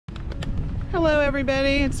Hello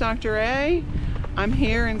everybody, it's Dr. A. I'm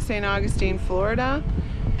here in St. Augustine, Florida,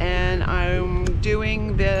 and I'm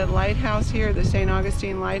doing the lighthouse here. The St.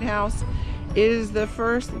 Augustine Lighthouse is the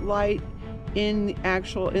first light in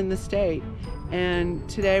the state. And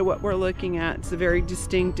today what we're looking at is a very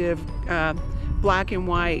distinctive black and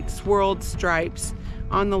white swirled stripes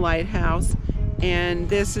on the lighthouse. And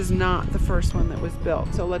this is not the first one that was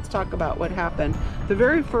built. So let's talk about what happened. The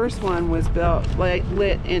very first one was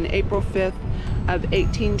lit in April 5th of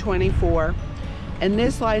 1824. And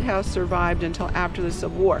this lighthouse survived until after the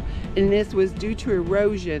Civil War. And this was due to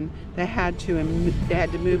erosion. They had to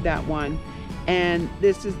move that one. And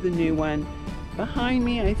this is the new one. Behind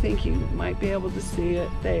me, I think you might be able to see it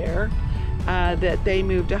there, that they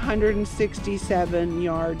moved 167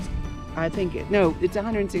 yards. It's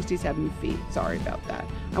 167 feet. Sorry about that.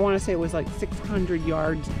 I want to say it was like 600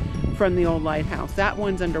 yards from the old lighthouse. That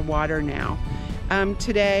one's underwater now.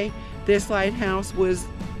 Today, this lighthouse was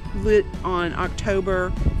lit on October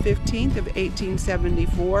 15th of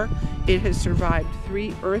 1874. It has survived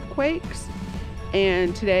 3 earthquakes,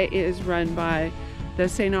 and today it is run by the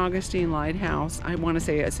St. Augustine Lighthouse, I want to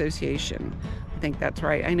say Association. I think that's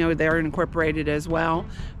right. I know they're incorporated as well,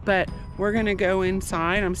 but we're going to go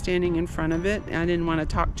inside. I'm standing in front of it. I didn't want to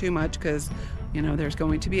talk too much because, you know, there's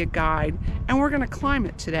going to be a guide, and we're going to climb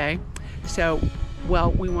it today. So,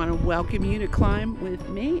 well, we want to welcome you to climb with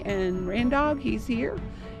me and Randog. He's here.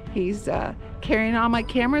 He's carrying all my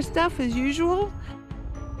camera stuff as usual.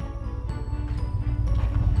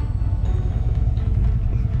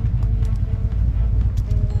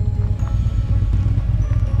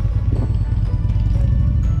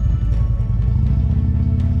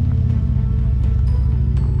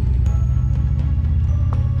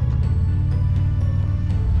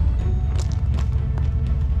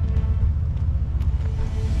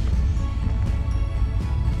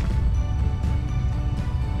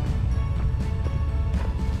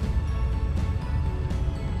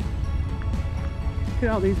 Look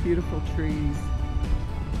at all these beautiful trees.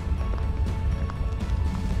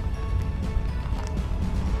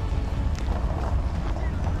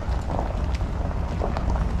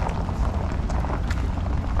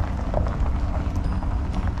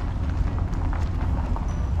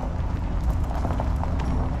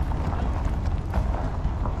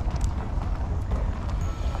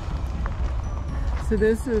 So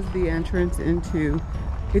this is the entrance into,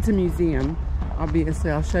 it's a museum. Obviously,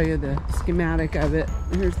 I'll show you the schematic of it.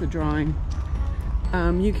 Here's the drawing.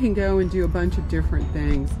 You can go and do a bunch of different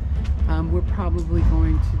things. We're probably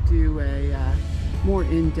going to do a more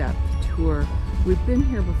in-depth tour. We've been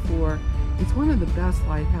here before. It's one of the best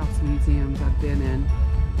lighthouse museums I've been in.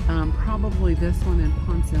 Probably this one in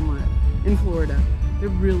Ponce Inlet in Florida. They're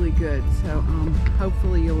really good, so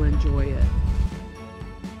hopefully you'll enjoy it.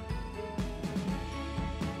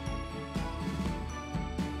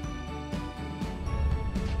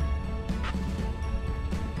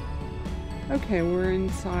 Okay, we're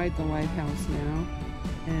inside the lighthouse now,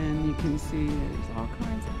 and you can see there's all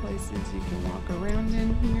kinds of places you can walk around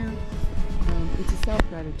in here. It's a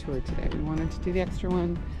self-guided tour today. We wanted to do the extra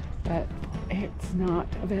one, but it's not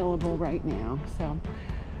available right now. So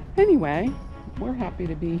anyway, we're happy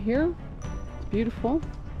to be here. It's beautiful.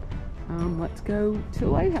 Let's go to the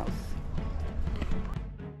lighthouse.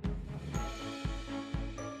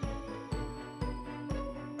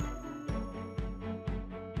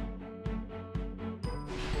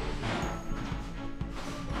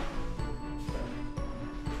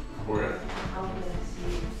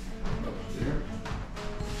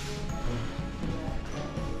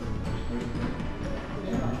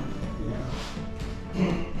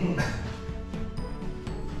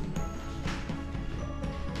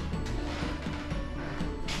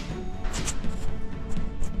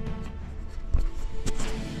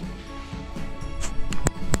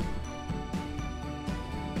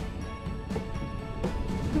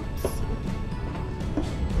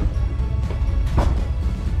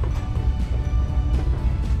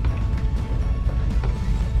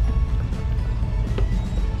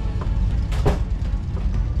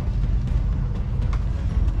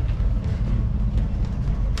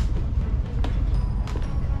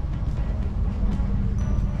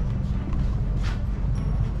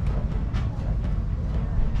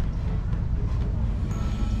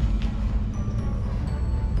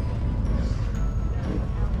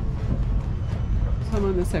 I'm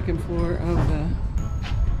on the second floor of the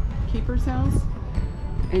keeper's house,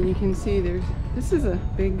 and you can see this is a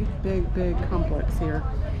big complex here.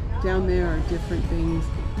 Down there are different things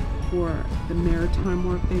for the maritime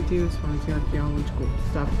work they do as far as the archaeological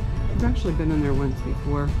stuff. I've actually been in there once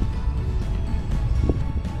before.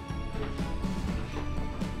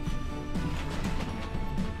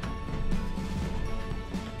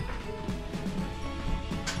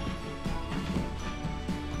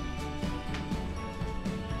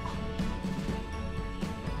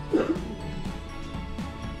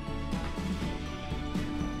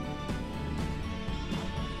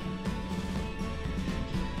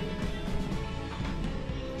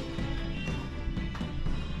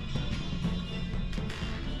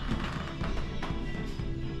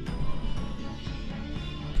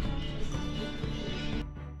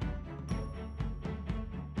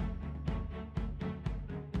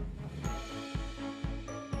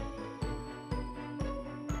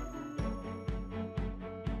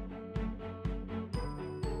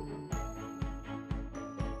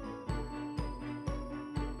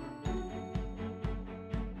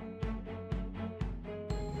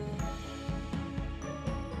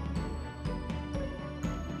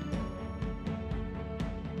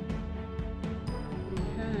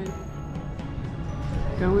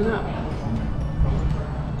 Going up.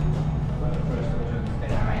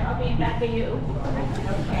 I'll be back at you.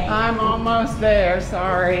 Okay. I'm almost there,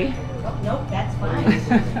 sorry. Oh, nope, that's fine.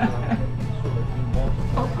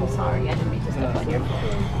 Oh, I'm sorry. I didn't mean to step on your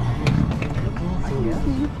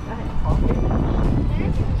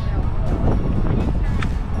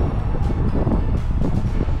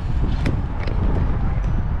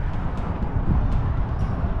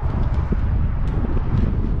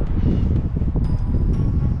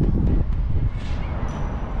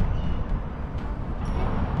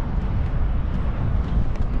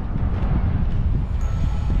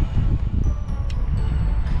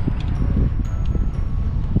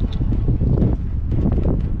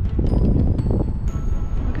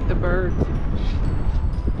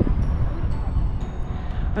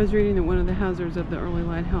I was reading that one of the hazards of the early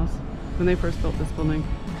lighthouse when they first built this building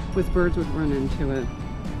was birds would run into it.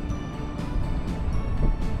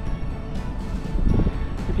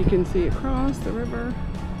 If you can see across the river,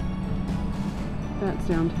 that's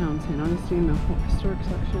downtown St. Augustine, the whole historic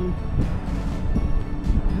section.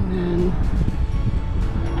 And then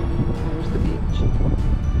there's the beach.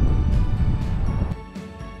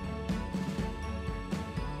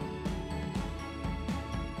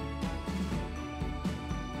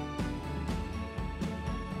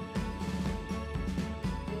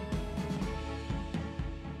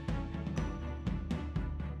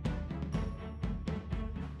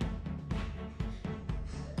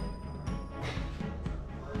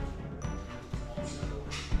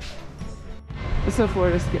 This is a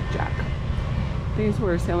Florida skipjack. These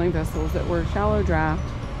were sailing vessels that were shallow draft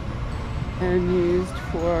and used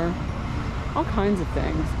for all kinds of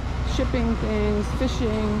things. Shipping things,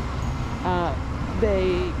 fishing.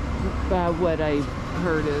 What I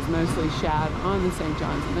heard is mostly shad on the St.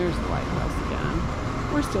 John's, and there's the lighthouse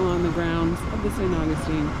again. We're still on the grounds of the St.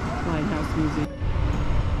 Augustine Lighthouse Museum.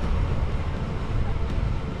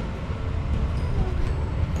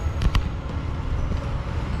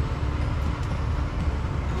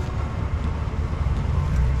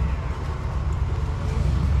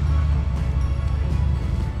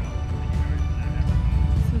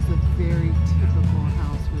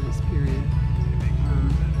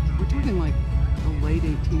 Like the late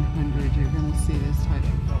 1800s, you're going to see this type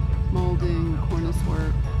of molding, cornice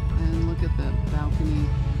work, and look at the balcony,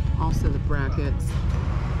 also the brackets.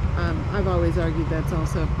 I've always argued that's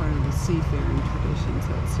also a part of the seafaring tradition,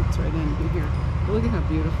 so it sits right in here. But look at how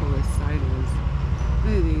beautiful this site is.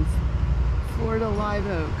 Look at these Florida live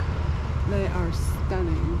oak. They are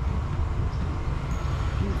stunning.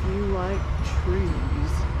 If you like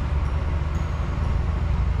trees.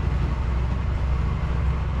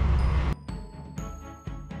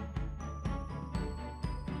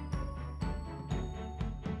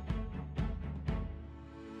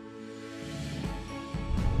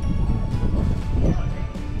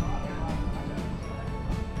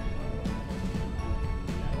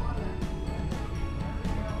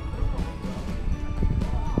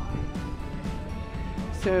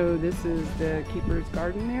 So this is the keeper's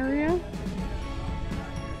garden area.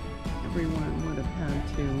 Everyone would have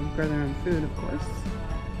had to grow their own food, of course.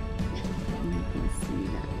 And you can see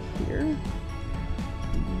that here.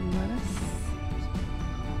 Lettuce.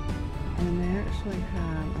 And they actually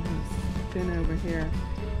have, I'm going to spin over here.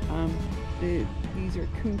 These are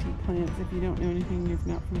kunti plants. If you don't know anything, you're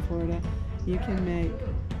not from Florida, you can make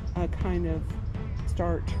a kind of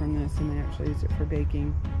starch from this, and they actually use it for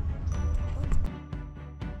baking.